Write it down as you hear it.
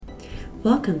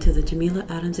Welcome to the Jamila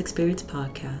Adams Experience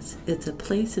podcast. It's a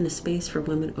place and a space for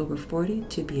women over 40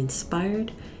 to be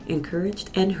inspired,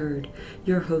 encouraged, and heard.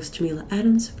 Your host, Jamila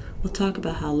Adams, will talk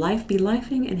about how life be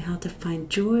lifing and how to find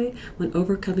joy when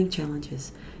overcoming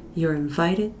challenges. You're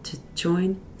invited to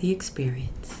join the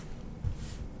experience.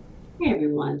 Hey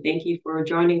everyone, thank you for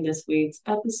joining this week's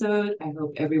episode. I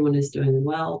hope everyone is doing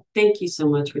well. Thank you so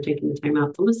much for taking the time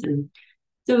out to listen.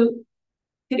 So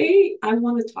today I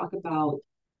want to talk about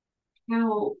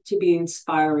how to be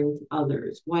inspiring to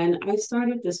others. When I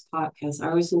started this podcast,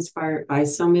 I was inspired by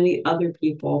so many other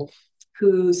people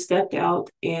who stepped out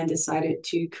and decided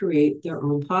to create their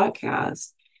own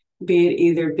podcast, be it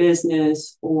either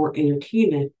business or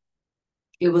entertainment.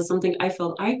 It was something I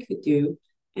felt I could do,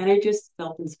 and I just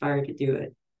felt inspired to do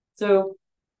it. So,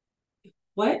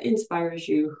 what inspires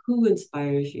you? Who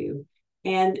inspires you?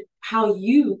 And how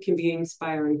you can be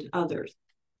inspiring to others.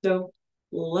 So,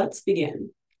 let's begin.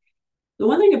 The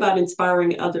one thing about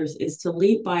inspiring others is to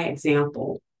lead by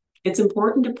example. It's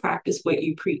important to practice what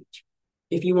you preach.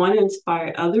 If you want to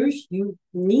inspire others, you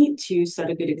need to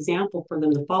set a good example for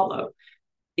them to follow.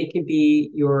 It could be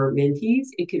your mentees,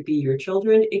 it could be your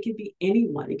children, it could be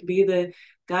anyone. It could be the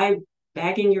guy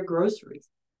bagging your groceries.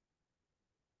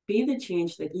 Be the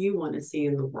change that you want to see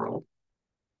in the world.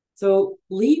 So,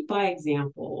 lead by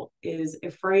example is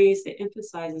a phrase that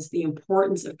emphasizes the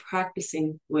importance of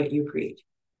practicing what you preach.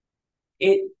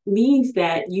 It means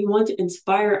that you want to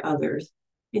inspire others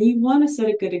and you want to set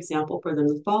a good example for them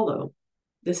to follow.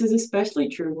 This is especially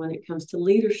true when it comes to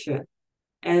leadership,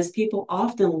 as people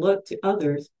often look to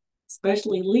others,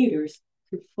 especially leaders,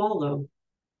 to follow.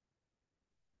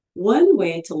 One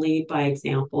way to lead by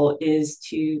example is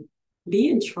to be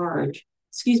in charge,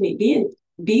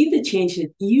 be the change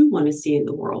that you want to see in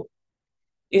the world.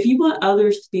 If you want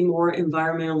others to be more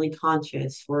environmentally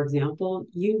conscious, for example,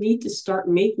 you need to start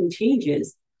making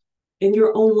changes in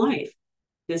your own life.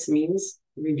 This means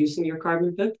reducing your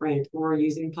carbon footprint or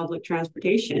using public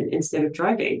transportation instead of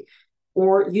driving,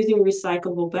 or using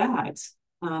recyclable bags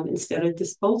instead of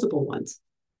disposable ones.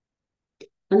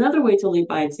 Another way to lead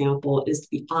by example is to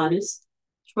be honest,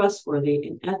 trustworthy,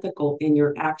 and ethical in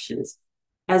your actions.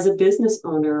 As a business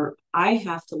owner, I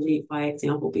have to lead by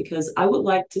example because I would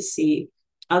like to see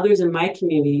others in my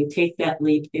community take that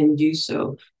leap and do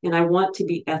so. And I want to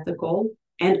be ethical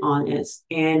and honest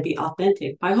and be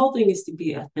authentic. My whole thing is to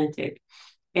be authentic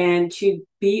and to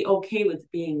be okay with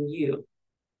being you.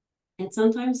 And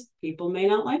sometimes people may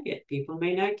not like it, people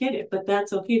may not get it, but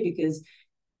that's okay because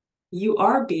you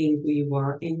are being who you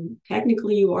are. And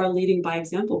technically, you are leading by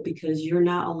example because you're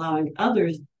not allowing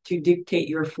others to dictate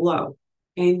your flow.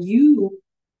 And you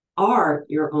are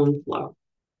your own flow.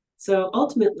 So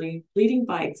ultimately, leading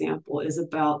by example is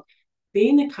about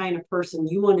being the kind of person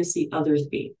you want to see others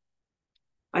be.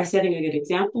 By setting a good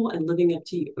example and living up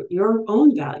to your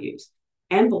own values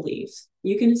and beliefs,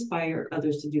 you can inspire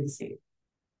others to do the same.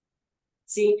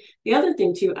 See, the other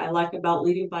thing too I like about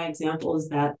leading by example is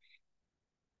that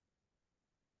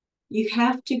you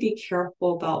have to be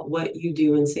careful about what you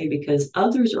do and say because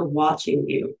others are watching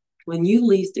you when you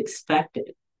least expect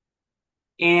it.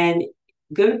 And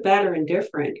good, bad, or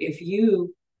indifferent, if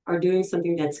you are doing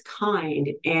something that's kind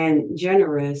and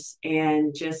generous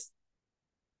and just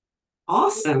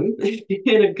awesome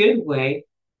in a good way,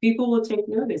 people will take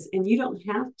notice. And you don't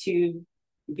have to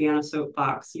be on a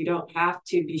soapbox. You don't have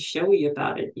to be showy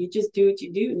about it. You just do what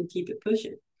you do and keep it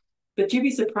pushing. But you'd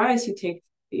be surprised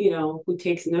who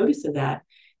takes notice of that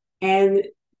and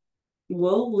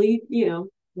will lead,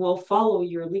 will follow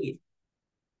your lead.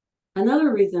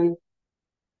 Another reason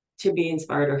to be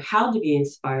inspired, or how to be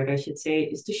inspired, I should say,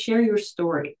 is to share your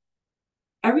story.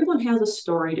 Everyone has a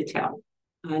story to tell,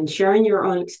 and sharing your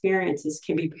own experiences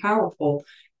can be powerful.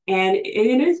 And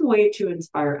it is a way to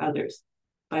inspire others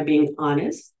by being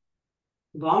honest,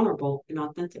 vulnerable, and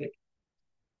authentic.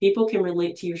 People can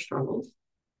relate to your struggles.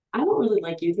 I don't really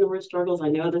like using the word struggles. I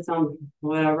know that sounds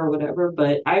whatever,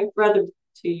 but I'd rather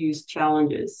to use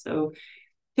challenges. So,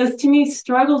 because to me,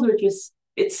 struggles are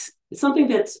it's something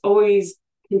that's always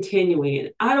continuing. And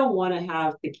I don't want to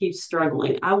have to keep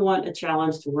struggling. I want a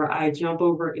challenge to where I jump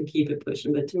over and keep it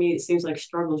pushing. But to me, it seems like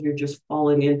struggles, you're just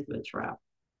falling into a trap.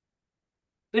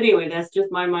 But anyway, that's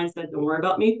just my mindset. Don't worry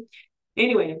about me.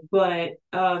 Anyway, but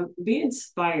be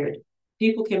inspired.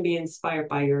 People can be inspired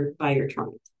by your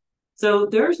triumphs. So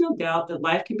there's no doubt that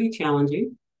life can be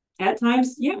challenging. At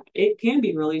times, yeah, it can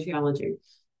be really challenging.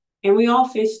 And we all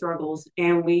face struggles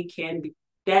and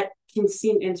that can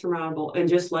seem insurmountable and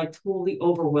just like totally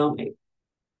overwhelming.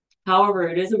 However,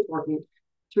 it is important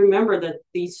to remember that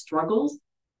these struggles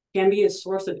can be a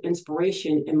source of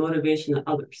inspiration and motivation to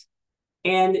others.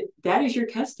 And that is your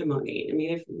testimony. I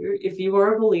mean, if you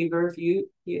are a believer, if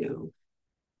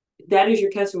that is your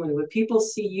testimony. When people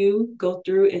see you go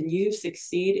through and you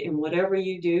succeed in whatever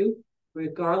you do,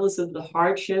 regardless of the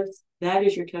hardships, that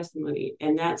is your testimony.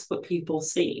 And that's what people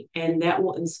see. And that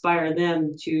will inspire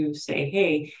them to say,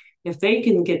 hey, if they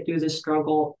can get through the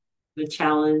struggle, the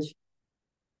challenge,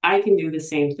 I can do the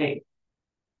same thing.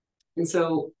 And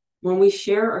so when we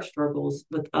share our struggles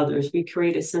with others, we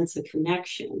create a sense of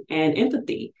connection and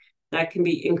empathy that can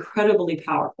be incredibly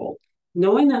powerful.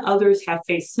 Knowing that others have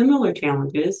faced similar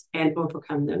challenges and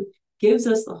overcome them gives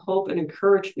us the hope and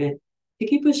encouragement to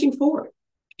keep pushing forward,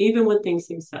 even when things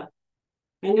seem tough.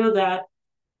 I know that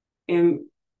in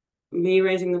me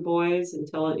raising the boys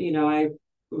until I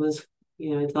was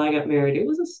until I got married, it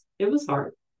was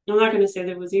hard. I'm not going to say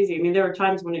that it was easy. I mean, there were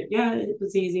times when it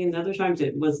was easy, and other times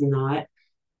it was not.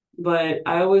 But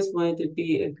I always wanted to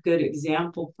be a good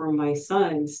example for my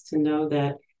sons to know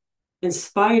that in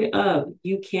spite of,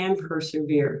 you can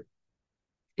persevere.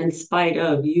 In spite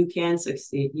of, you can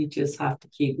succeed. You just have to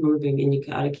keep moving and you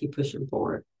got to keep pushing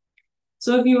forward.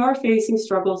 So if you are facing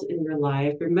struggles in your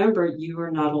life, remember you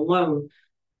are not alone.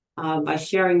 By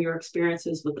sharing your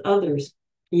experiences with others,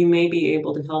 you may be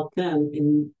able to help them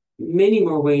in many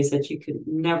more ways that you could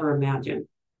never imagine.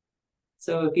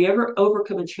 So if you ever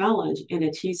overcome a challenge and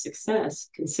achieve success,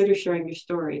 consider sharing your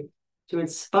story to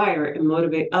inspire and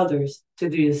motivate others to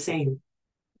do the same.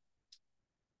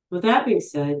 With that being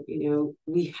said,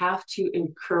 we have to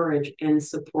encourage and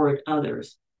support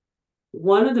others.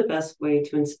 One of the best ways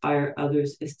to inspire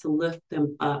others is to lift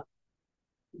them up.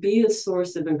 Be a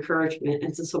source of encouragement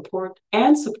and to support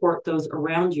those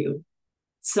around you.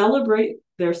 Celebrate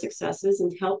their successes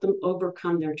and help them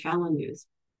overcome their challenges.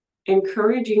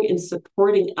 Encouraging and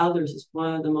supporting others is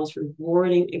one of the most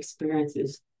rewarding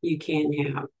experiences you can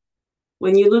have.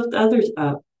 When you lift others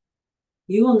up,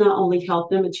 you will not only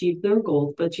help them achieve their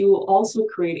goals, but you will also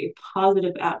create a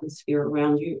positive atmosphere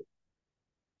around you.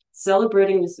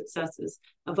 Celebrating the successes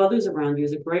of others around you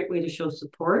is a great way to show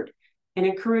support and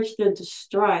encourage them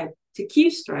to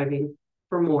keep striving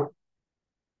for more.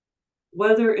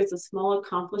 Whether it's a small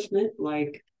accomplishment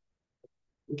like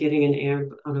getting an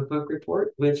A on a book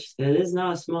report, which that is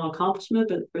not a small accomplishment,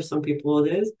 but for some people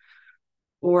it is,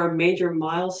 or a major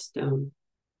milestone,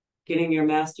 getting your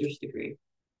master's degree.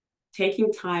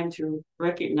 Taking time to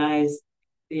recognize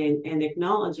and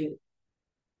acknowledge it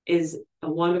is a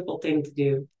wonderful thing to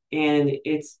do, and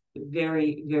it's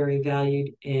very, very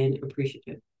valued and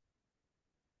appreciative.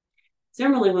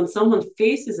 Similarly, when someone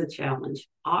faces a challenge,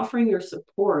 offering your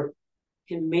support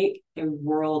can make a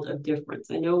world of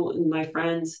difference. I know when my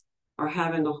friends are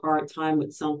having a hard time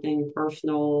with something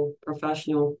personal,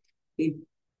 professional,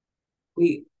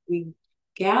 we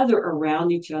gather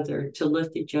around each other to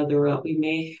lift each other up. We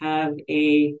may have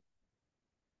a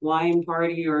wine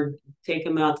party or take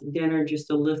them out to dinner just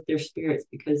to lift their spirits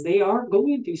because they are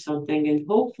going through something, and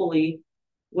hopefully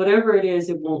whatever it is,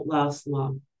 it won't last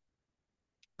long.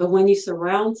 But when you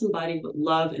surround somebody with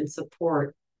love and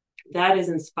support, that is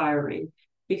inspiring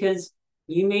because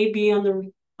you may be on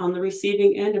the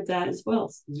receiving end of that as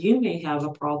well. You may have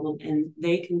a problem and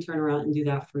they can turn around and do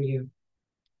that for you.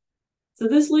 So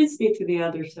this leads me to the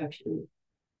other section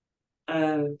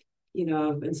of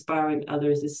inspiring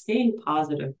others is staying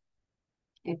positive.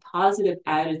 A positive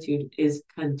attitude is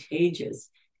contagious.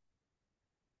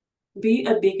 Be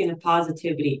a beacon of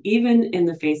positivity, even in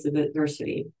the face of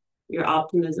adversity. Your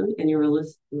optimism and your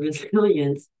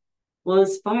resilience will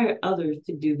inspire others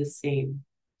to do the same.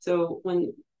 So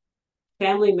when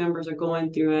family members are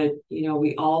going through it,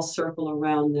 we all circle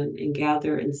around them and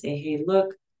gather and say, hey,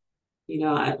 look,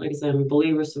 like I said, I'm a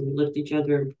believer, so we lift each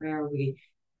other in prayer. We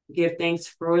give thanks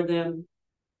for them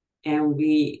and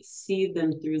we see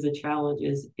them through the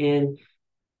challenges. And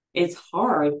it's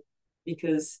hard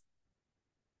because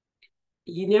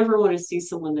you never want to see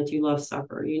someone that you love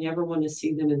suffer. You never want to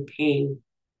see them in pain.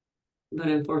 But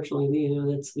unfortunately,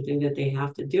 that's something that they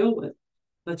have to deal with.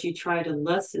 But you try to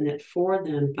lessen it for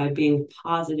them by being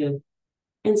positive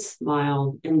and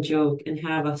smile and joke and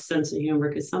have a sense of humor.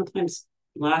 Because sometimes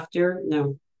laughter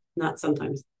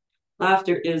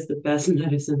is the best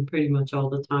medicine pretty much all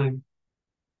the time.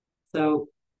 So,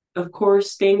 of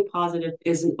course, staying positive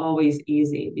isn't always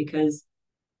easy because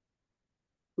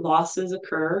losses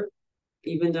occur,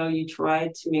 even though you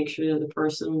tried to make sure that the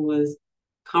person was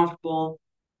comfortable,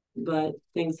 but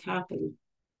things happen.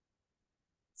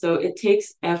 So it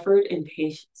takes effort and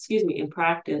and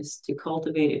practice to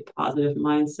cultivate a positive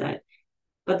mindset,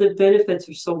 but the benefits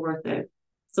are so worth it.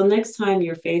 So next time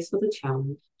you're faced with a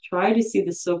challenge, try to see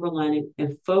the silver lining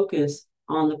and focus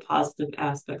on the positive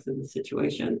aspects of the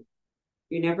situation.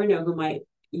 You never know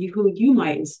who you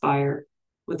might inspire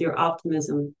with your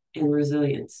optimism and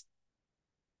resilience.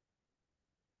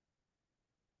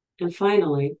 And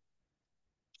finally,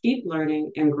 keep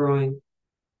learning and growing.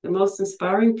 The most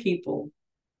inspiring people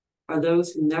are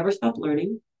those who never stop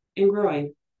learning and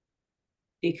growing.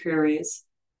 Be curious,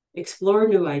 explore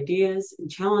new ideas, and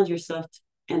challenge yourself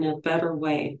in a better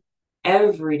way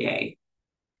every day.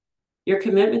 Your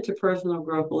commitment to personal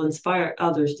growth will inspire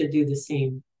others to do the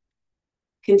same.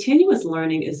 Continuous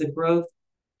learning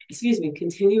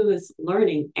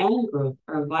and growth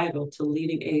are vital to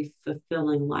leading a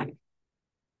fulfilling life.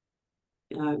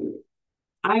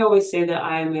 I always say that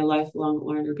I am a lifelong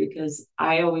learner because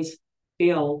I always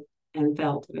feel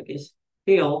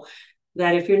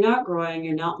that if you're not growing,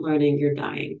 you're not learning, you're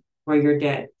dying or you're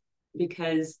dead.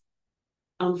 Because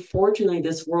unfortunately,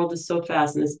 this world is so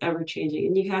fast and it's ever changing,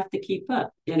 and you have to keep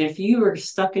up. And if you are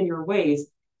stuck in your ways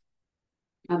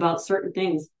about certain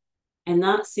things and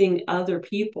not seeing other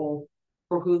people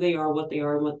for who they are, what they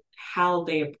are, and how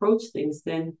they approach things,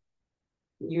 then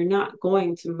you're not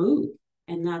going to move,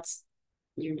 and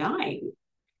you're dying.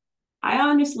 I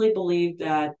honestly believe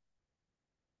that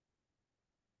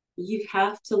you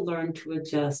have to learn to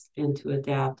adjust and to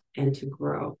adapt and to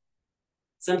grow.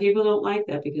 Some people don't like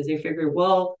that because they figure,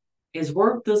 well, it's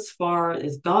worked this far,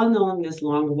 it's gone on this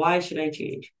long, why should I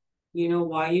change? You know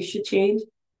why you should change?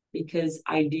 Because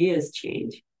ideas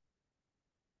change,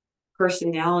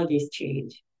 personalities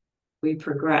change, we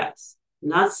progress. I'm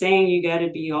not saying you got to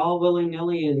be all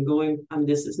willy-nilly and going,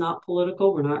 this is not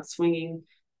political, we're not swinging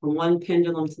from one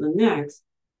pendulum to the next.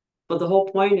 But the whole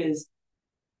point is,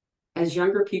 as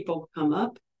younger people come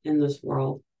up in this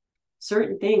world,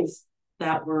 certain things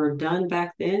that were done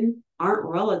back then aren't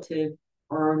relative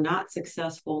or are not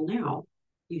successful now.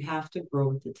 You have to grow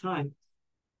with the time.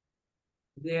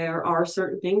 There are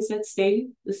certain things that stay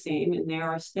the same and they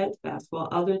are steadfast, while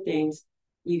other things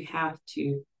you have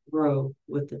to grow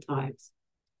with the times.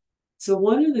 So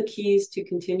one of the keys to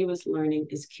continuous learning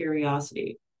is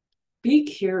curiosity. Be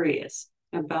curious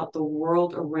about the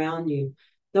world around you.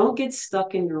 Don't get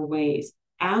stuck in your ways.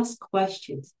 Ask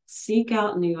questions, seek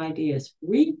out new ideas,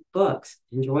 read books,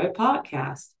 enjoy a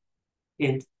podcast,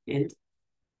 and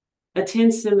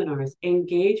attend seminars,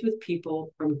 engage with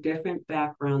people from different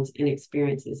backgrounds and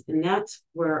experiences. And that's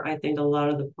where I think a lot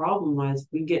of the problem lies.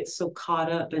 We get so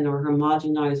caught up in our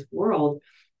homogenized world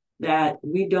that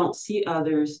we don't see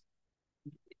others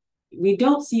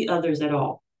at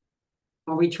all,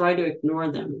 or we try to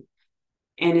ignore them.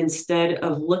 And instead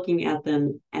of looking at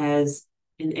them as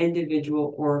an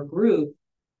individual or a group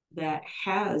that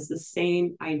has the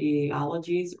same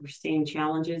ideologies or same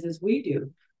challenges as we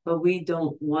do, but we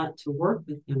don't want to work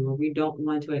with them or we don't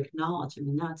want to acknowledge them,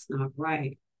 and that's not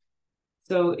right.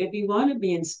 So if you want to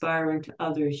be inspiring to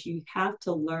others, you have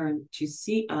to learn to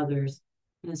see others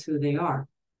as who they are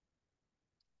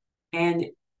and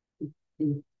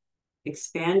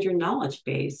expand your knowledge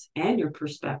base and your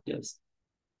perspectives.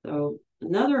 So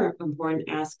another important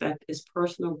aspect is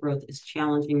personal growth is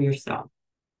challenging yourself.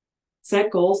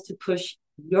 Set goals to push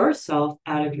yourself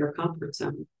out of your comfort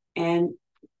zone, and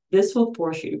this will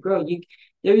force you to grow.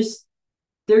 There's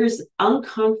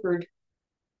uncomfort.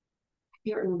 I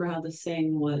can't remember how the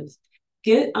saying was.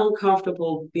 Get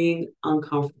uncomfortable being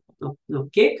uncomfortable. No,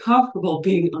 get comfortable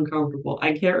being uncomfortable.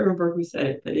 I can't remember who said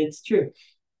it, but it's true.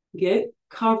 Get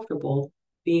comfortable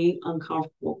being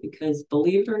uncomfortable, because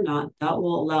believe it or not, that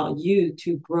will allow you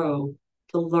to grow,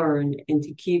 to learn, and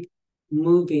to keep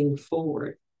moving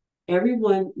forward.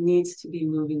 Everyone needs to be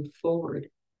moving forward,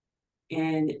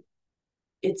 and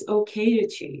it's okay to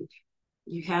change.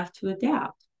 You have to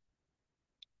adapt.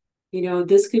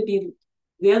 This could be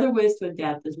the other ways to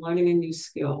adapt is learning a new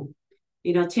skill,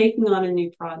 taking on a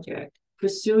new project,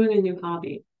 pursuing a new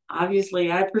hobby.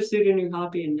 Obviously, I pursued a new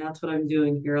hobby, and that's what I'm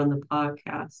doing here on the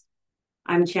podcast.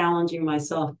 I'm challenging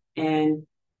myself, and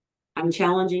I'm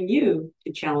challenging you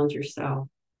to challenge yourself.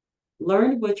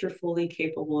 Learn what you're fully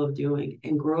capable of doing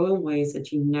and grow in ways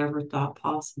that you never thought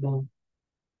possible.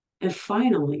 And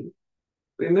finally,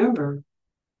 remember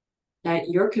that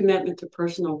your commitment to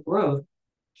personal growth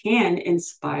can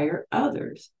inspire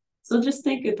others. So just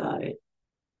think about it.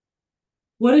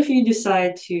 What if you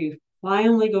decide to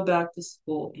finally go back to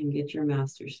school and get your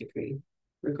master's degree,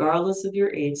 regardless of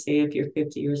your age, say if you're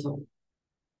 50 years old?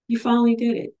 You finally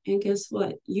did it. And guess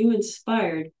what? You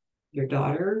inspired your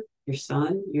daughter, your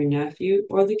son, your nephew,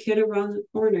 or the kid around the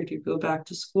corner to go back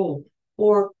to school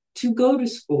or to go to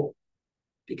school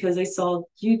because they saw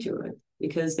you do it,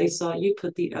 because they saw you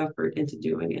put the effort into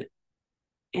doing it.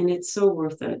 And it's so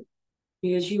worth it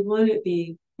because you want to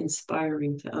be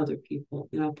inspiring to other people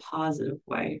in a positive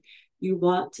way. You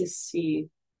want to see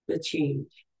the change.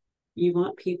 You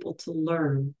want people to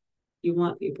learn. You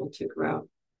want people to grow.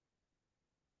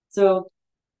 So,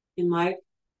 in my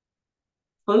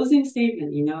closing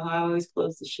statement, you know how I always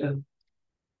close the show,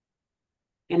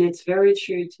 and it's very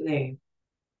true today.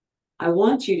 I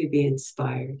want you to be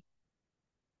inspired.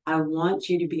 I want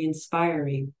you to be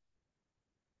inspiring.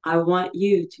 I want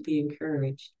you to be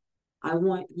encouraged. I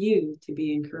want you to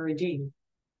be encouraging.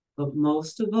 But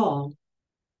most of all,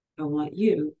 I want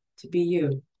you to be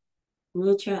you.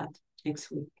 We'll chat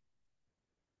next week.